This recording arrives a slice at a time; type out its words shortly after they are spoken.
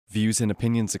Views and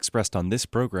opinions expressed on this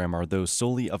program are those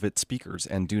solely of its speakers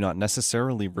and do not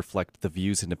necessarily reflect the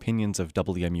views and opinions of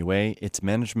WMUA, its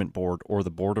management board, or the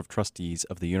Board of Trustees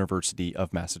of the University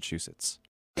of Massachusetts.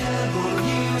 You're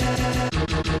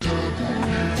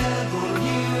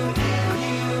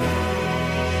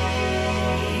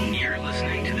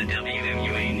listening to the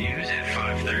WMUA News at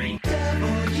 5:30.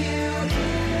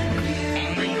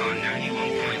 Only on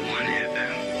 91.1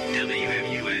 FM.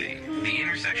 WMUA, the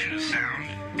intersection of sound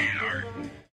and art.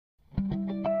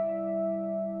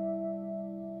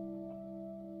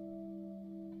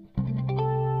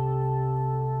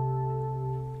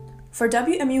 For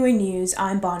WMUA News,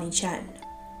 I'm Bonnie Chen.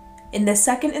 In the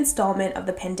second installment of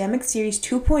the Pandemic Series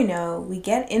 2.0, we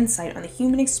get insight on the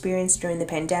human experience during the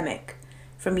pandemic,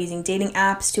 from using dating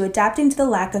apps to adapting to the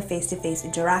lack of face-to-face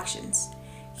interactions.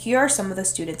 Here are some of the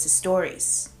students'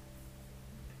 stories.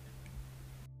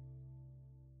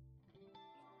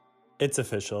 It's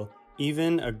official.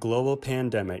 Even a global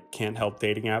pandemic can't help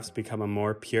dating apps become a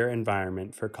more pure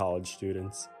environment for college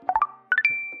students.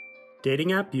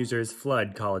 Dating app users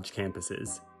flood college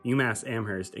campuses, UMass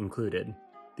Amherst included.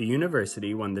 The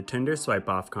university won the Tinder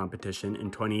Swipe-Off competition in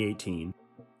 2018.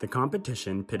 The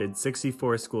competition pitted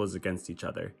 64 schools against each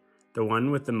other. The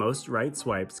one with the most right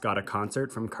swipes got a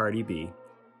concert from Cardi B.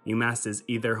 UMass is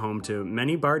either home to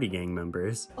many Barty Gang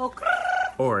members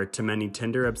or to many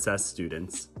Tinder-obsessed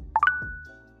students.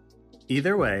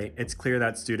 Either way, it's clear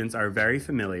that students are very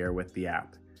familiar with the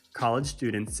app. College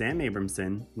students Sam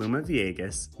Abramson, Luma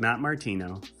Villegas, Matt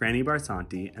Martino, Franny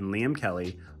Barsanti, and Liam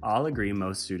Kelly all agree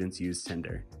most students use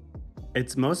Tinder.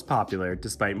 It's most popular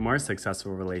despite more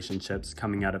successful relationships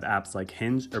coming out of apps like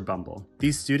Hinge or Bumble.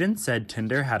 These students said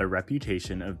Tinder had a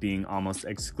reputation of being almost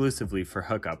exclusively for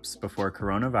hookups before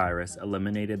coronavirus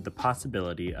eliminated the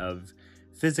possibility of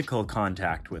physical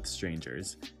contact with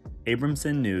strangers.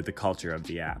 Abramson knew the culture of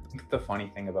the app. The funny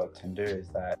thing about Tinder is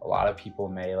that a lot of people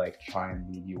may try and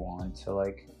lead you on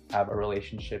to have a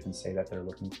relationship and say that they're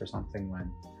looking for something,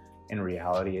 when in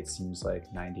reality it seems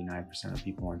like 99% of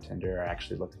people on Tinder are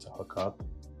actually looking to hook up.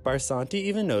 Barsanti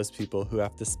even knows people who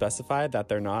have to specify that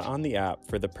they're not on the app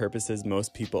for the purposes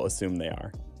most people assume they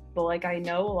are. But I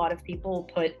know a lot of people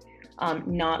put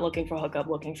not looking for hookup,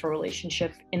 looking for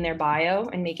relationship in their bio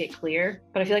and make it clear.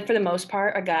 But I feel like for the most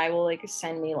part, a guy will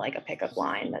send me a pickup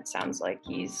line that sounds like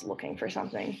he's looking for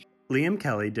something. Liam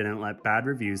Kelly didn't let bad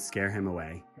reviews scare him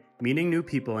away. Meeting new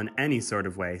people in any sort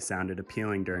of way sounded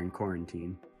appealing during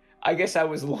quarantine. I guess I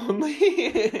was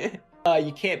lonely.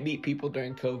 You can't meet people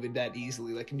during COVID that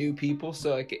easily, new people,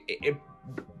 so it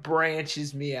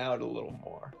branches me out a little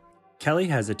more. Kelly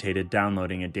hesitated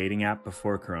downloading a dating app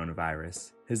before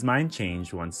coronavirus. His mind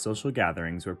changed once social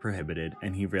gatherings were prohibited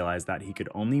and he realized that he could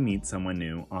only meet someone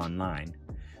new online.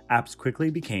 Apps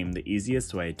quickly became the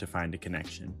easiest way to find a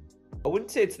connection. I wouldn't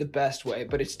say it's the best way,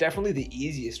 but it's definitely the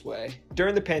easiest way.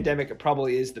 During the pandemic, it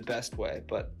probably is the best way,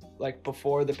 but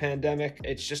before the pandemic,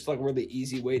 it's just a really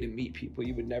easy way to meet people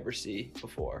you would never see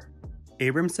before.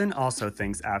 Abramson also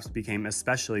thinks apps became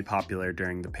especially popular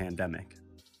during the pandemic.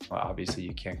 Well, obviously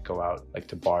you can't go out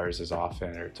to bars as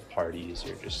often, or to parties,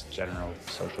 or just general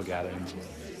social gatherings.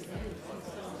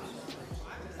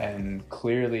 And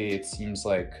clearly it seems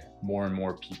like more and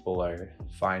more people are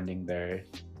finding their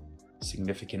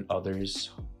significant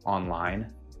others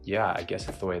online. Yeah, I guess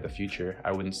it's the way of the future.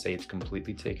 I wouldn't say it's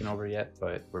completely taken over yet,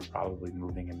 but we're probably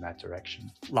moving in that direction.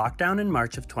 Lockdown in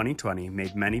March of 2020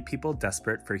 made many people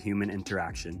desperate for human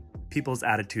interaction. People's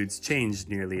attitudes changed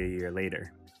nearly a year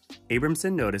later.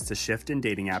 Abramson noticed a shift in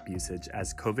dating app usage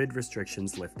as COVID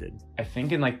restrictions lifted. I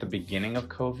think in the beginning of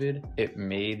COVID, it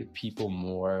made people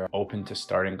more open to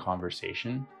starting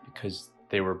conversation because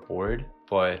they were bored.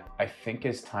 But I think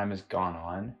as time has gone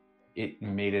on, it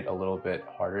made it a little bit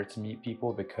harder to meet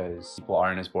people because people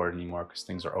aren't as bored anymore because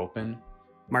things are open.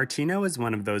 Martino is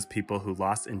one of those people who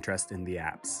lost interest in the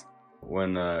apps.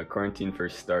 When quarantine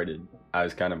first started, I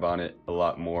was kind of on it a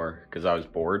lot more because I was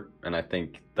bored, and I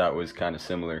think that was kind of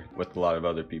similar with a lot of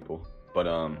other people. But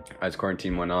as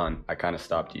quarantine went on, I kind of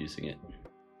stopped using it.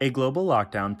 A global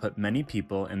lockdown put many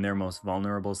people in their most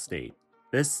vulnerable state.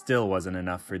 This still wasn't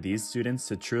enough for these students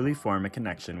to truly form a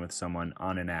connection with someone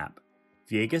on an app.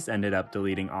 Villegas ended up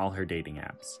deleting all her dating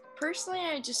apps. Personally,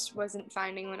 I just wasn't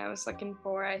finding what I was looking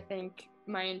for. I think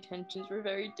my intentions were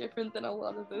very different than a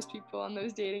lot of those people on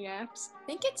those dating apps. I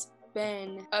think it's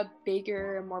been a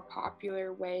bigger, more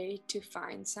popular way to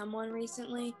find someone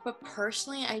recently, but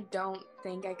personally, I don't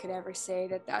think I could ever say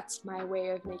that that's my way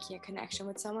of making a connection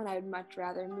with someone. I would much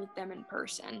rather meet them in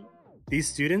person. These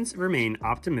students remain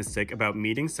optimistic about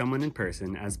meeting someone in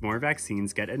person as more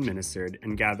vaccines get administered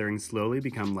and gatherings slowly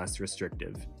become less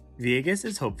restrictive. Villegas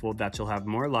is hopeful that she'll have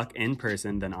more luck in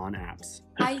person than on apps.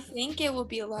 I think it will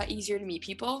be a lot easier to meet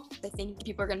people. I think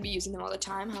people are going to be using them all the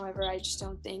time. However, I just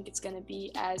don't think it's going to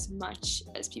be as much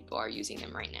as people are using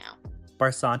them right now.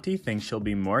 Barsanti thinks she'll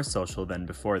be more social than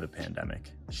before the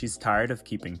pandemic. She's tired of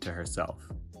keeping to herself.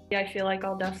 Yeah, I feel like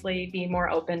I'll definitely be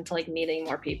more open to like meeting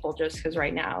more people just because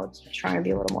right now it's trying to be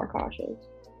a little more cautious.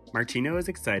 Martino is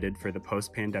excited for the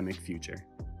post-pandemic future.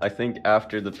 I think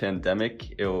after the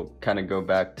pandemic, it'll kind of go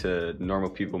back to normal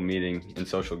people meeting in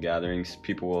social gatherings.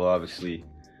 People will obviously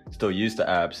still use the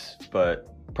apps, but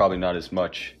probably not as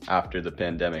much after the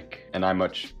pandemic. And I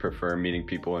much prefer meeting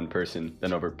people in person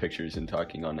than over pictures and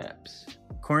talking on apps.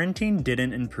 Quarantine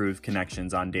didn't improve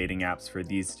connections on dating apps for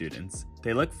these students.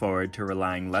 They look forward to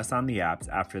relying less on the apps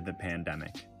after the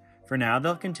pandemic. For now,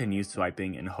 they'll continue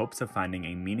swiping in hopes of finding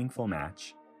a meaningful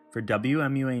match. For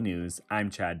WMUA News,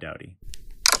 I'm Chad Dowdy.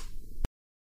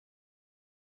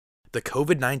 The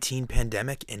COVID-19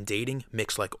 pandemic and dating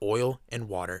mix like oil and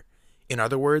water. In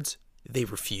other words, they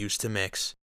refuse to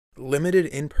mix. Limited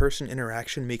in-person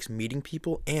interaction makes meeting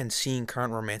people and seeing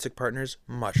current romantic partners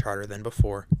much harder than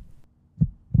before.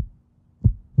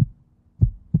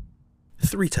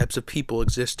 3 types of people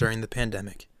exist during the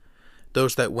pandemic.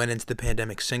 Those that went into the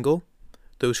pandemic single,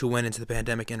 those who went into the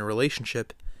pandemic in a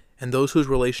relationship, and those whose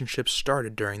relationships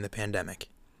started during the pandemic.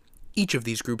 Each of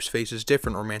these groups faces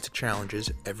different romantic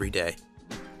challenges every day.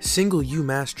 Single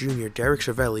UMass junior Derek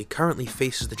Chiavelli currently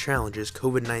faces the challenges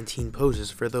COVID-19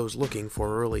 poses for those looking for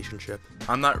a relationship.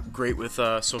 I'm not great with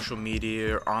social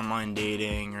media or online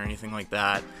dating or anything like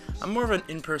that. I'm more of an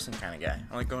in-person kind of guy.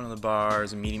 I like going to the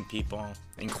bars and meeting people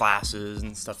in classes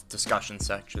and stuff, discussion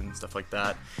sections, stuff like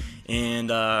that. And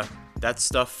that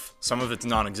stuff, some of it's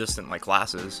non-existent, like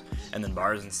classes, and then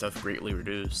bars and stuff greatly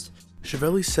reduced.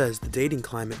 Chiavelli says the dating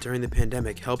climate during the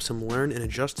pandemic helps him learn and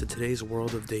adjust to today's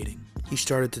world of dating. He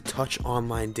started to touch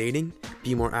online dating,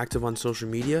 be more active on social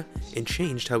media, and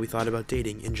changed how he thought about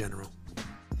dating in general.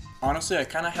 Honestly, I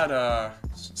kind of had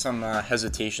some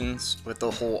hesitations with the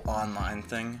whole online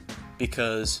thing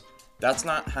because that's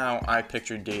not how I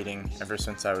pictured dating ever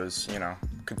since I was,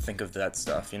 could think of that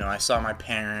stuff. I saw my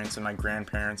parents and my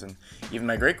grandparents and even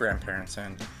my great-grandparents,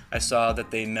 and I saw that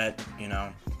they met,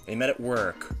 they met at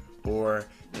work or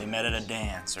they met at a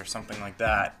dance or something like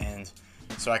that. And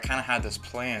so I kind of had this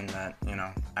plan that,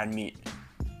 I'd meet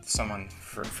someone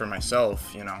for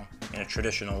myself, in a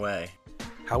traditional way.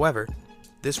 However,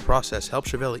 this process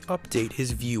helped Chiavelli update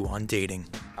his view on dating.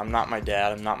 I'm not my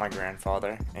dad, I'm not my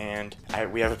grandfather, and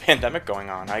we have a pandemic going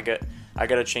on. I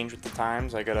gotta change with the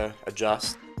times, I gotta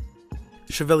adjust.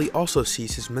 Chiavelli also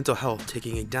sees his mental health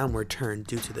taking a downward turn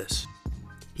due to this.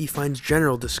 He finds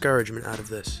general discouragement out of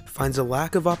this, finds a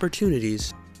lack of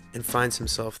opportunities, and finds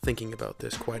himself thinking about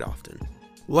this quite often.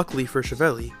 Luckily for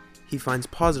Chiavelli, he finds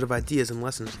positive ideas and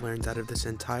lessons learned out of this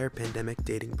entire pandemic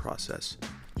dating process.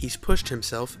 He's pushed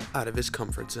himself out of his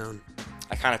comfort zone.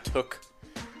 I kind of took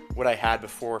what I had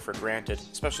before for granted,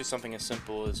 especially something as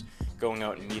simple as going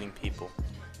out and meeting people.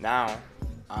 Now,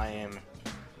 I am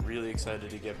really excited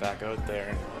to get back out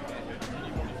there.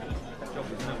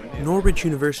 Norwich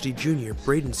University junior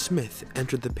Braden Smith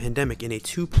entered the pandemic in a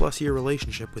 2+ year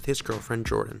relationship with his girlfriend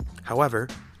Jordan. However,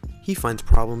 he finds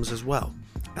problems as well.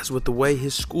 As with the way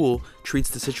his school treats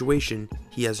the situation,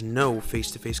 he has no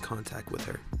face-to-face contact with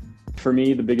her. For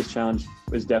me, the biggest challenge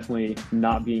was definitely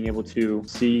not being able to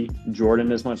see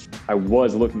Jordan as much. I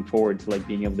was looking forward to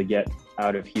being able to get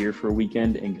out of here for a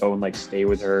weekend and go and stay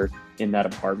with her in that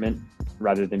apartment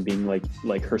rather than being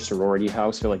like her sorority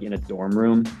house or in a dorm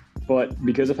room. But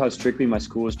because of how strictly my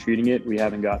school is treating it, we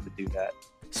haven't gotten to do that.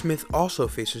 Smith also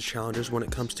faces challenges when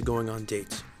it comes to going on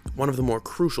dates, one of the more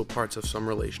crucial parts of some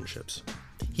relationships.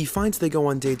 He finds they go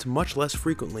on dates much less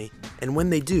frequently, and when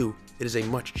they do, it is a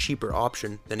much cheaper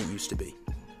option than it used to be.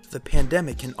 The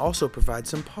pandemic can also provide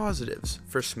some positives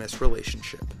for Smith's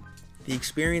relationship. The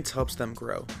experience helps them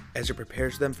grow, as it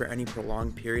prepares them for any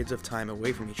prolonged periods of time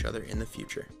away from each other in the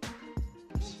future.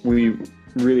 We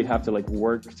really have to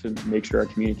work to make sure our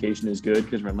communication is good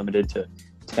because we're limited to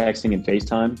texting and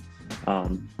FaceTime.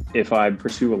 If I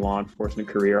pursue a law enforcement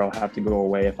career, I'll have to go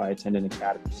away if I attend an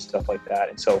academy, stuff like that.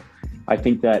 And so I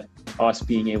think that us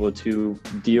being able to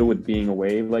deal with being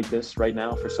away like this right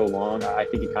now for so long, I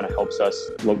think it kind of helps us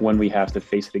when we have to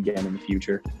face it again in the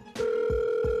future.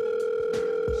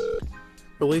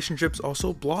 Relationships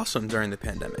also blossomed during the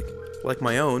pandemic, like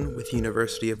my own with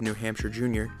University of New Hampshire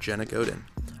junior Jenna Godin.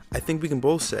 I think we can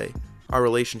both say our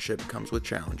relationship comes with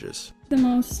challenges. The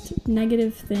most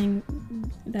negative thing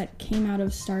that came out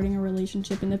of starting a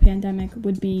relationship in the pandemic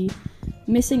would be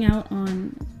missing out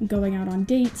on going out on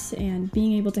dates and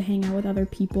being able to hang out with other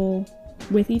people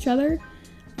with each other,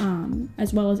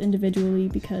 as well as individually,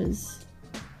 because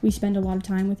we spend a lot of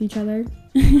time with each other,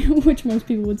 which most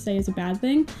people would say is a bad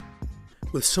thing.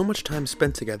 With so much time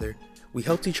spent together, we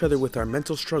helped each other with our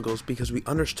mental struggles because we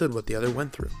understood what the other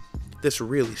went through. This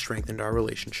really strengthened our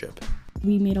relationship.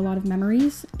 We made a lot of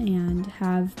memories and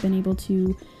have been able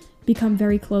to become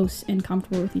very close and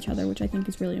comfortable with each other, which I think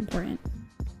is really important.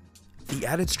 The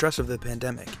added stress of the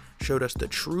pandemic showed us the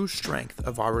true strength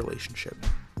of our relationship.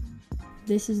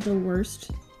 This is the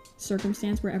worst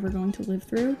circumstance we're ever going to live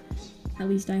through, at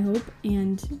least I hope,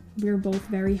 and we're both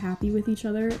very happy with each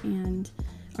other, and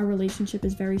our relationship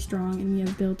is very strong, and we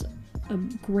have built a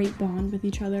great bond with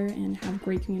each other and have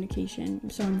great communication.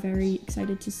 So I'm very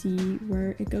excited to see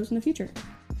where it goes in the future.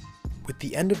 With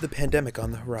the end of the pandemic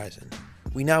on the horizon,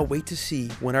 we now wait to see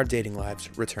when our dating lives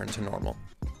return to normal.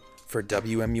 For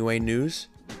WMUA News,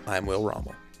 I'm Will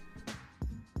Rommel.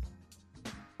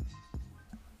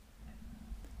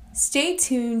 Stay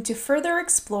tuned to further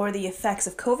explore the effects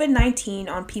of COVID-19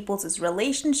 on people's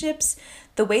relationships,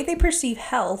 the way they perceive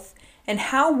health, and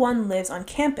how one lives on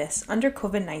campus under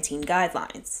COVID-19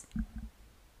 guidelines.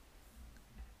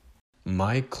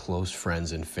 My close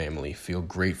friends and family feel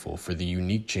grateful for the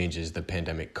unique changes the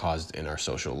pandemic caused in our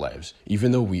social lives.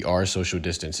 Even though we are social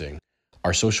distancing,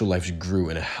 our social lives grew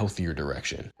in a healthier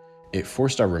direction. It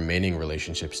forced our remaining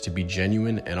relationships to be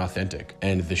genuine and authentic,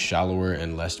 and the shallower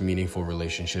and less meaningful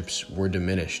relationships were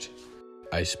diminished.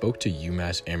 I spoke to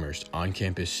UMass Amherst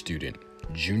on-campus student,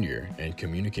 junior, and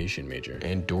communication major,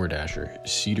 and DoorDasher,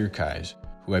 Cedar Kais,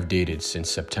 who I've dated since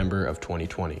September of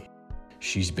 2020.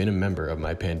 She's been a member of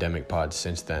my pandemic pod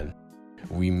since then.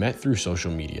 We met through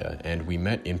social media, and we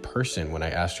met in person when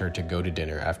I asked her to go to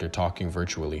dinner after talking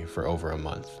virtually for over a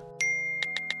month.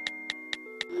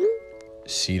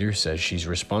 Cedar says she's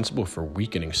responsible for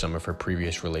weakening some of her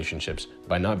previous relationships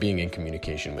by not being in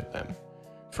communication with them.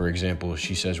 For example,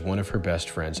 she says one of her best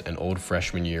friends and old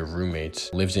freshman year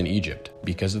roommates lives in Egypt.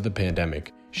 Because of the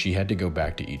pandemic, she had to go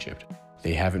back to Egypt.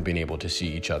 They haven't been able to see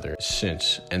each other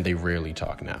since, and they rarely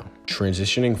talk now.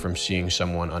 Transitioning from seeing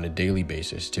someone on a daily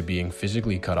basis to being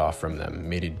physically cut off from them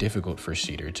made it difficult for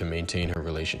Cedar to maintain her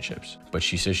relationships. But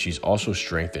she says she's also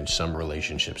strengthened some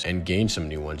relationships and gained some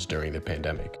new ones during the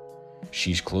pandemic.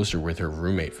 She's closer with her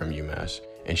roommate from UMass,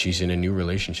 and she's in a new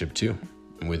relationship too,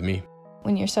 with me.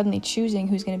 When you're suddenly choosing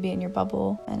who's going to be in your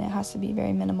bubble, and it has to be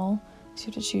very minimal, so you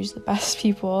have to choose the best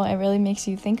people, it really makes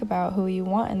you think about who you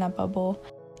want in that bubble.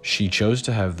 She chose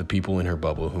to have the people in her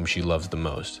bubble whom she loves the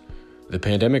most. The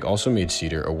pandemic also made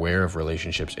Cedar aware of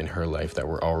relationships in her life that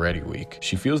were already weak.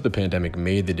 She feels the pandemic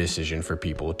made the decision for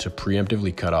people to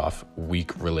preemptively cut off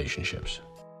weak relationships.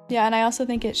 Yeah, and I also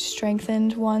think it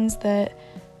strengthened ones that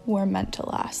were meant to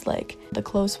last, like the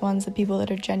close ones, the people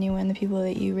that are genuine, the people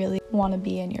that you really want to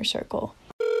be in your circle.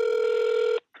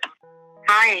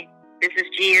 Hi, this is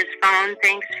Gia's phone.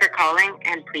 Thanks for calling,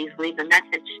 and please leave a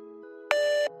message.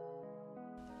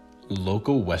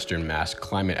 Local Western Mass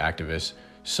climate activist,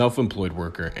 self-employed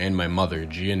worker, and my mother,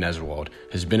 Gia Neswald,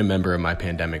 has been a member of my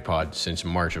pandemic pod since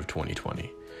March of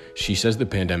 2020. She says the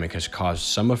pandemic has caused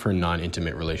some of her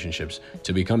non-intimate relationships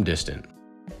to become distant.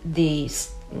 The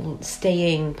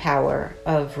staying power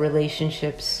of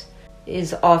relationships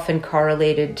is often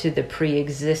correlated to the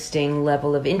pre-existing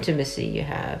level of intimacy you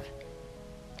have.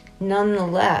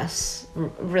 Nonetheless,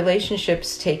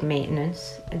 relationships take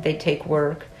maintenance, they take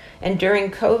work, and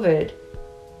during COVID,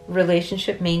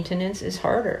 relationship maintenance is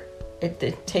harder.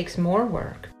 It takes more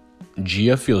work.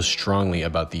 Gia feels strongly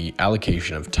about the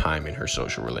allocation of time in her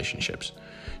social relationships.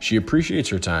 She appreciates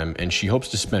her time, and she hopes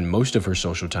to spend most of her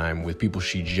social time with people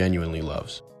she genuinely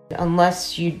loves.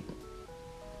 Unless you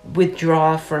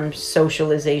withdraw from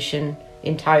socialization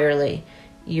entirely,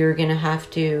 you're going to have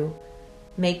to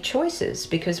make choices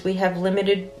because we have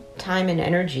limited time and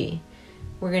energy.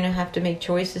 We're going to have to make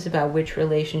choices about which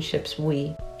relationships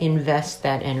we invest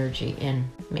that energy in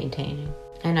maintaining.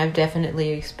 And I've definitely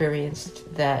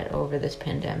experienced that over this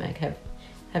pandemic.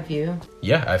 Have you?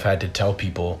 Yeah, I've had to tell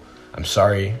people, I'm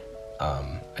sorry,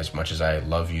 as much as I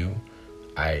love you,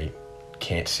 I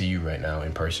can't see you right now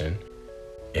in person.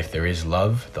 If there is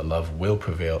love, the love will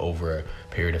prevail over a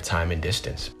period of time and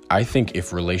distance. I think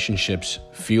if relationships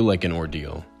feel like an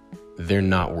ordeal, they're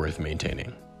not worth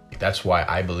maintaining. That's why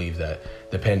I believe that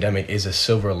the pandemic is a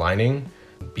silver lining,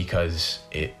 because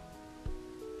it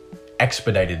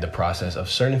expedited the process of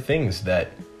certain things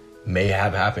that may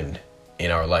have happened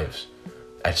in our lives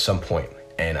at some point.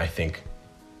 And I think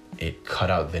it cut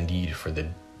out the need for the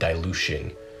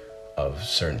dilution of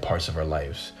certain parts of our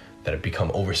lives that have become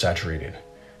oversaturated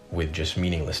with just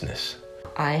meaninglessness.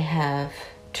 I have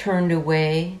turned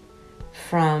away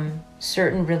from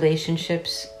certain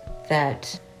relationships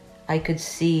that I could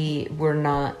see were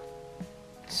not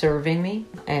serving me,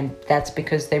 and that's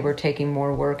because they were taking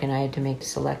more work and I had to make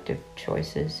selective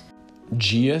choices.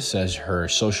 Gia says her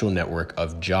social network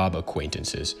of job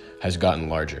acquaintances has gotten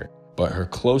larger, but her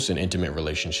close and intimate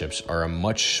relationships are a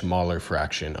much smaller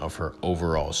fraction of her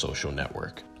overall social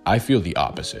network. I feel the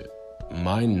opposite.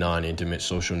 My non-intimate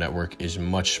social network is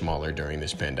much smaller during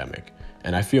this pandemic,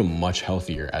 and I feel much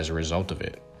healthier as a result of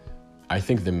it. I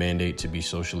think the mandate to be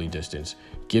socially distanced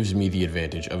gives me the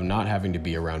advantage of not having to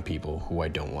be around people who I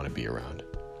don't want to be around.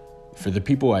 For the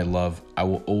people I love, I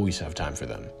will always have time for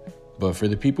them. But for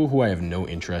the people who I have no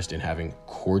interest in having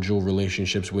cordial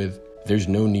relationships with, there's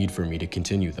no need for me to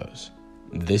continue those.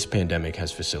 This pandemic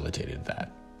has facilitated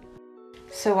that.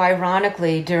 So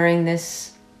ironically, during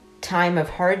this time of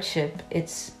hardship,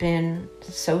 it's been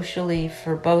socially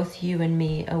for both you and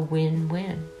me a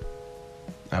win-win.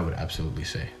 I would absolutely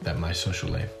say that my social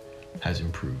life has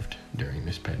improved during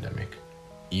this pandemic.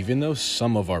 Even though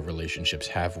some of our relationships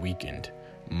have weakened,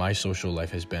 my social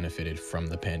life has benefited from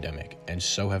the pandemic, and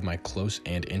so have my close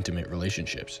and intimate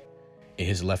relationships. It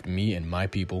has left me and my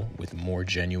people with more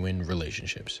genuine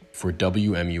relationships. For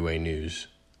WMUA News,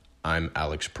 I'm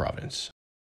Alex Province.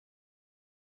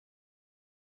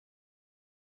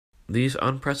 These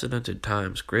unprecedented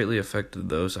times greatly affected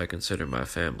those I consider my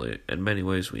family in many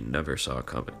ways we never saw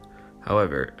coming.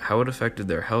 However, how it affected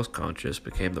their health conscious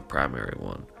became the primary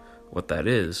one. What that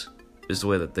is the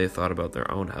way that they thought about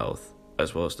their own health,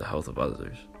 as well as the health of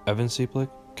others. Evan Seeplick,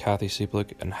 Kathy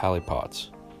Seeplick, and Hallie Potts,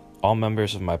 all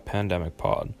members of my pandemic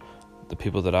pod, the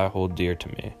people that I hold dear to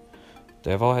me.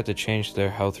 They have all had to change their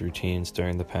health routines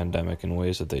during the pandemic in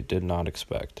ways that they did not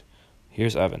expect.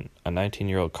 Here's Evan, a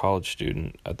 19-year-old college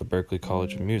student at the Berklee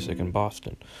College of Music in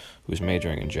Boston, who's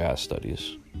majoring in jazz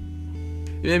studies.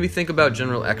 You made me think about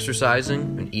general exercising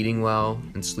and eating well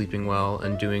and sleeping well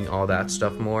and doing all that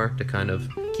stuff more to kind of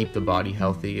keep the body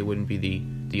healthy. It wouldn't be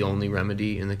the only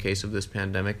remedy in the case of this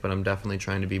pandemic, but I'm definitely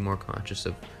trying to be more conscious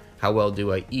of how well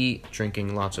do I eat,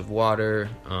 drinking lots of water,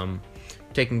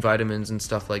 taking vitamins and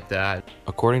stuff like that.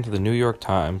 According to the New York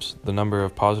Times, the number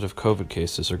of positive COVID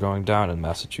cases are going down in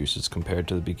Massachusetts compared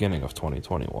to the beginning of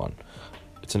 2021.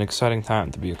 It's an exciting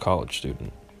time to be a college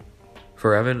student.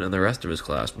 For Evan and the rest of his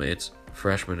classmates,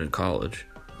 freshmen in college,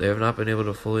 they have not been able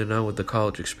to fully know what the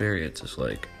college experience is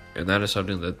like, and that is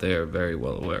something that they are very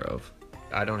well aware of.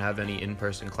 I don't have any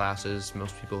in-person classes.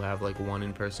 Most people have like one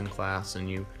in-person class,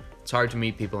 and it's hard to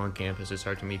meet people on campus. It's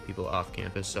hard to meet people off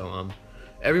campus, so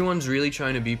everyone's really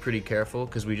trying to be pretty careful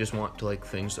because we just want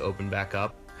things to open back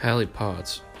up. Hallie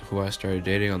Potts, who I started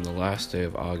dating on the last day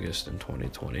of August in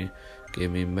 2020, gave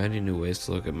me many new ways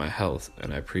to look at my health,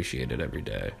 and I appreciate it every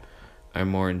day. I'm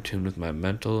more in tune with my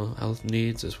mental health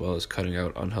needs, as well as cutting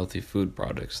out unhealthy food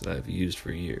products that I've used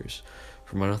for years.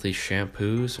 From unhealthy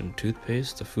shampoos and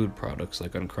toothpaste to food products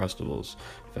like Uncrustables,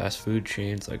 fast food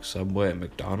chains like Subway and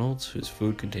McDonald's, whose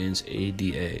food contains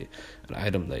ADA, an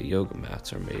item that yoga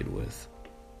mats are made with.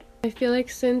 I feel like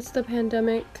since the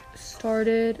pandemic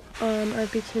started, I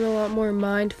became a lot more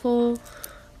mindful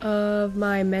of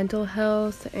my mental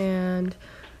health and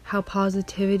how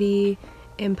positivity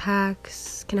can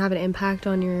have an impact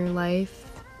on your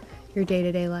life, your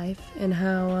day-to-day life, and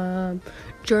how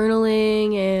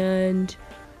journaling and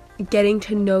getting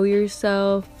to know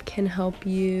yourself can help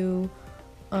you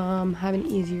have an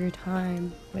easier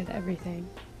time with everything.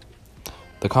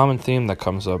 The common theme that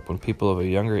comes up when people of a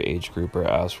younger age group are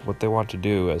asked what they want to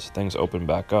do as things open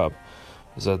back up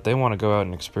is that they want to go out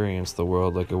and experience the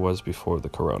world like it was before the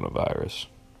coronavirus.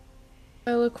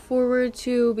 I look forward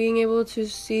to being able to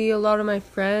see a lot of my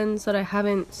friends that I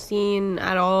haven't seen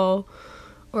at all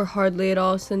or hardly at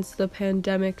all since the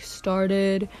pandemic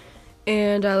started.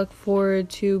 And I look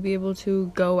forward to be able to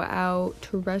go out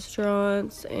to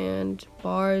restaurants and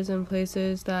bars and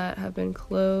places that have been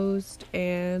closed,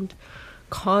 and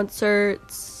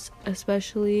concerts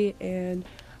especially. And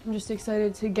I'm just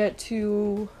excited to get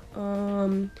to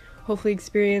hopefully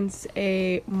experience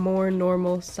a more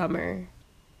normal summer.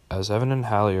 As Evan and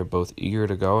Hallie are both eager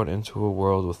to go out into a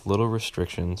world with little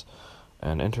restrictions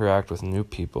and interact with new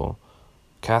people,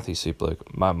 Kathy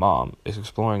Seeplick, my mom, is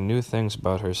exploring new things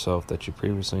about herself that she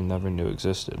previously never knew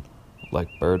existed, like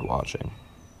bird watching.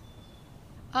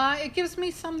 It gives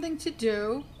me something to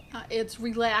do. It's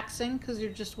relaxing because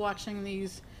you're just watching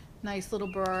these nice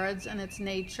little birds, and it's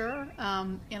nature.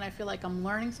 And I feel like I'm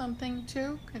learning something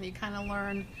too. And you kind of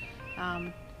learn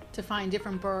to find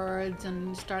different birds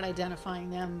and start identifying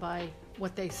them by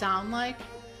what they sound like.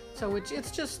 So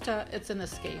it's just it's an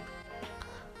escape.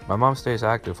 My mom stays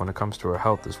active when it comes to her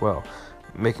health as well,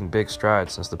 making big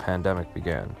strides since the pandemic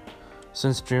began.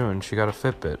 Since June, she got a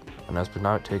Fitbit and has been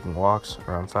out taking walks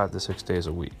around 5 to 6 days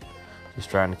a week. She's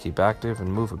trying to keep active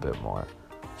and move a bit more.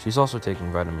 She's also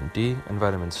taking vitamin D and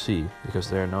vitamin C because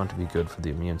they are known to be good for the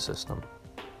immune system.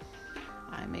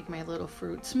 I make my little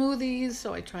fruit smoothies,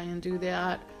 so I try and do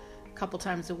that a couple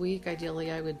times a week.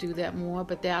 Ideally, I would do that more,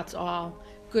 but that's all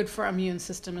good for immune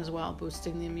system as well,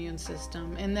 boosting the immune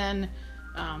system. And then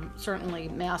certainly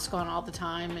mask on all the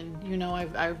time. And you know,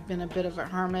 I've been a bit of a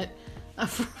hermit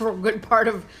for a good part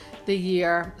of the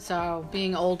year. So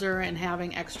being older and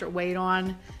having extra weight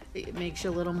on, it makes you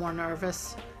a little more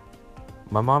nervous.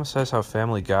 My mom says how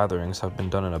family gatherings have been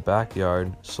done in a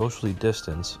backyard, socially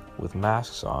distanced, with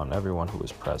masks on everyone who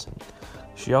is present.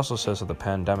 She also says that the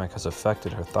pandemic has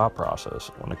affected her thought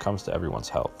process when it comes to everyone's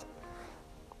health.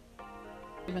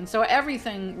 And so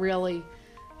everything really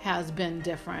has been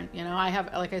different. You know, I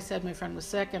have, like I said, my friend was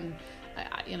sick, and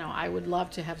I would love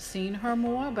to have seen her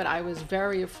more, but I was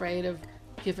very afraid of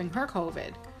giving her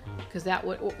COVID, because that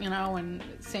would, and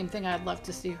same thing, I'd love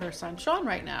to see her son Sean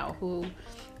right now, who,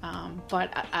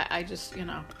 but I just,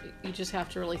 you just have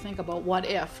to really think about what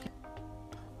if.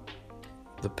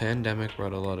 The pandemic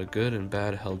brought a lot of good and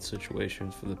bad health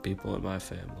situations for the people in my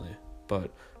family,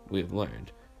 but we have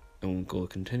learned, and will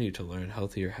continue to learn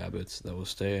healthier habits that will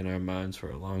stay in our minds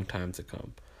for a long time to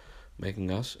come,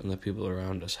 making us and the people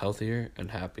around us healthier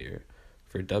and happier.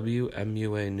 For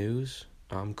WMUA News,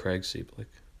 I'm Craig Sieblick.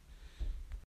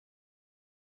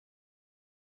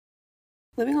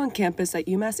 Living on campus at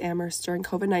UMass Amherst during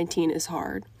COVID-19 is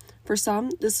hard. For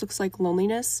some, this looks like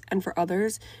loneliness, and for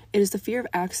others, it is the fear of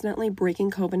accidentally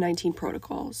breaking COVID-19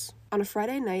 protocols. On a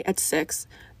Friday night at 6,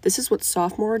 this is what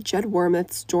sophomore Jed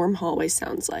Wormuth's dorm hallway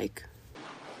sounds like.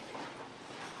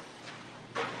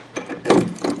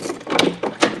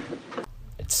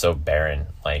 It's so barren.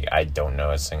 Like, I don't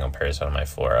know a single person on my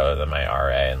floor other than my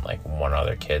RA and like one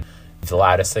other kid. The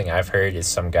loudest thing I've heard is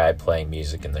some guy playing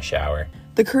music in the shower.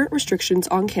 The current restrictions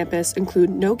on campus include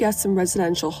no guests in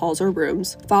residential halls or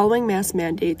rooms, following mask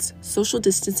mandates, social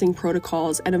distancing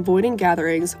protocols, and avoiding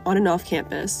gatherings on and off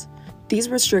campus. These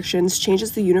restrictions change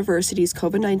as the university's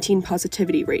COVID-19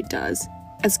 positivity rate does.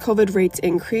 As COVID rates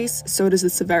increase, so does the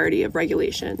severity of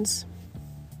regulations.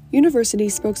 University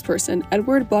spokesperson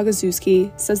Edward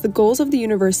Blagozewski says the goals of the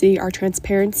university are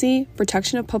transparency,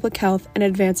 protection of public health, and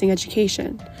advancing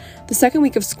education. The second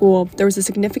week of school, there was a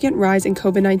significant rise in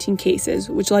COVID-19 cases,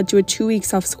 which led to a 2-week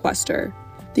self-sequester.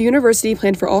 The university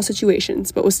planned for all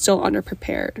situations, but was still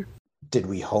underprepared. Did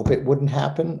we hope it wouldn't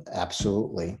happen?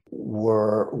 Absolutely.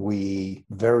 Were we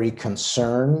very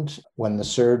concerned when the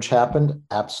surge happened?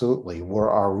 Absolutely. Were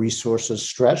our resources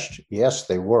stretched? Yes,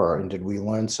 they were. And did we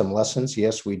learn some lessons?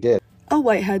 Yes, we did. Elle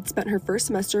Whitehead spent her first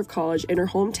semester of college in her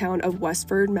hometown of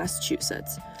Westford,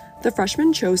 Massachusetts. The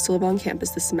freshman chose to live on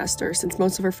campus this semester since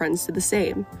most of her friends did the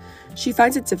same. She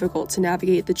finds it difficult to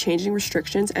navigate the changing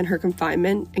restrictions and her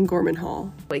confinement in Gorman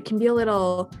Hall. It can be a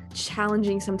little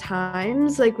challenging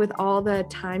sometimes, like with all the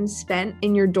time spent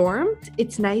in your dorm.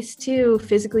 It's nice to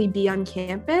physically be on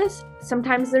campus.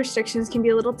 Sometimes the restrictions can be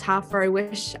a little tough, or I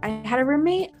wish I had a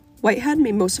roommate. Whitehead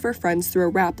made most of her friends through a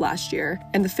rap last year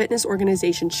and the fitness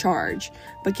organization Charge,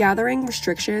 but gathering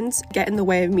restrictions get in the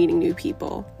way of meeting new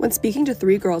people. When speaking to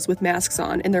 3 girls with masks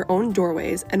on in their own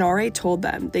doorways, an RA told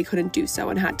them they couldn't do so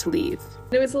and had to leave.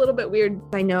 It was a little bit weird.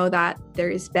 I know that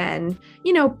there's been,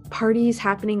 parties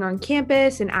happening on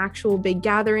campus and actual big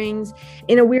gatherings.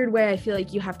 In a weird way, I feel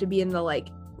like you have to be in the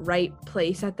right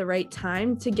place at the right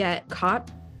time to get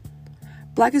caught.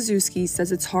 Blagozewski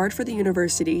says it's hard for the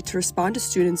university to respond to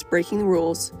students breaking the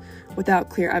rules without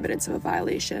clear evidence of a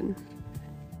violation.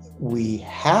 We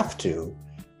have to,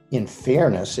 in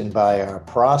fairness and by our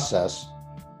process,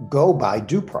 go by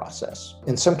due process.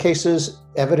 In some cases,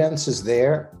 evidence is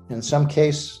there. In some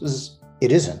cases,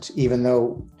 it isn't, even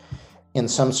though in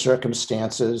some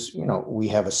circumstances, we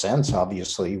have a sense,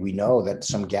 obviously, we know that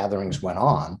some gatherings went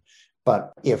on.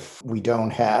 But if we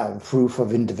don't have proof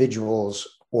of individuals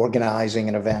organizing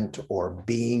an event or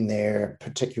being there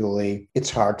particularly, it's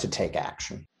hard to take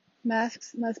action.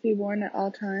 Masks must be worn at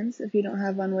all times. If you don't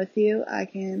have one with you, I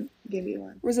can give you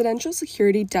one. Residential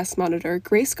security desk monitor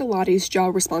Grace Galati's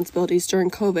job responsibilities during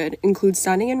COVID include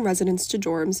signing in residents to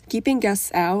dorms, keeping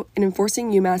guests out, and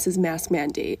enforcing UMass's mask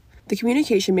mandate. The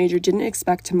communication major didn't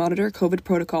expect to monitor COVID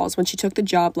protocols when she took the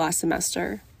job last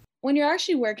semester. When you're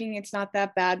actually working, it's not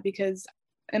that bad because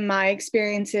in my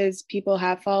experiences, people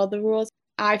have followed the rules.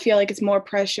 I feel like it's more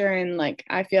pressure and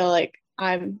I feel like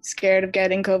I'm scared of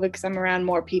getting COVID because I'm around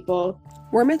more people.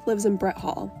 Wormuth lives in Brett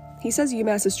Hall. He says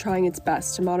UMass is trying its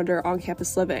best to monitor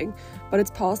on-campus living, but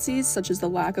its policies, such as the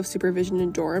lack of supervision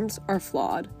in dorms, are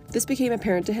flawed. This became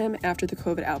apparent to him after the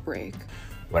COVID outbreak.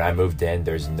 When I moved in,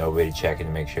 there's nobody checking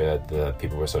to make sure that the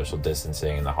people were social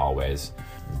distancing in the hallways.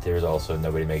 There's also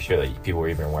nobody to make sure that people were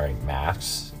even wearing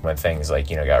masks. When things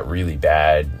got really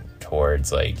bad towards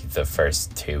the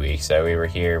first 2 weeks that we were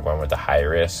here, when with the high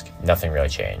risk, nothing really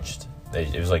changed.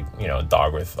 It was a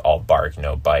dog with all bark,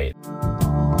 no bite.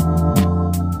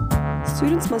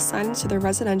 Students must sign into their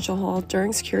residential hall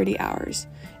during security hours.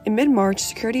 In mid-March,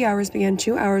 security hours began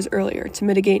 2 hours earlier to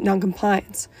mitigate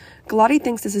noncompliance. Galati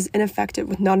thinks this is ineffective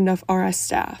with not enough RS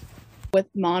staff. With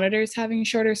monitors having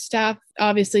shorter staff,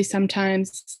 obviously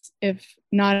sometimes if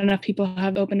not enough people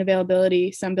have open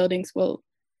availability, some buildings will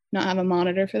not have a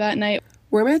monitor for that night.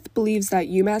 Wormuth believes that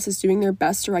UMass is doing their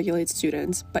best to regulate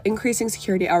students, but increasing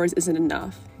security hours isn't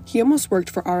enough. He almost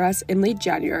worked for RS in late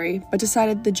January, but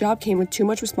decided the job came with too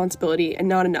much responsibility and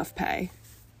not enough pay.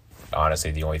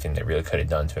 Honestly, the only thing they really could have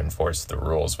done to enforce the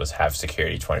rules was have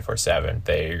security 24/7.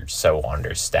 They're so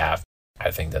understaffed.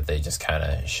 I think that they just kind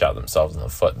of shot themselves in the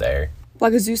foot there.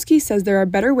 Blagozewski says there are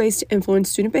better ways to influence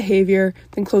student behavior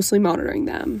than closely monitoring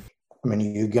them.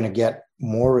 You're going to get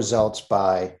more results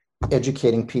by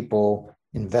educating people,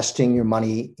 investing your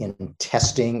money in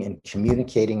testing and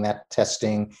communicating that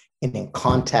testing, and in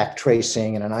contact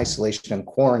tracing and in isolation and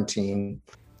quarantine.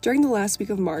 During the last week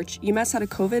of March, UMass had a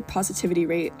COVID positivity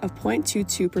rate of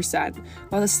 0.22%,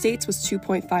 while the state's was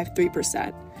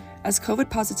 2.53%. As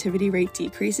COVID positivity rate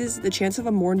decreases, the chance of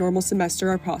a more normal semester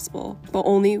are possible, but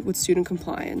only with student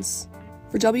compliance.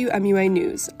 For WMUA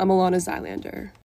News, I'm Alana Zylander.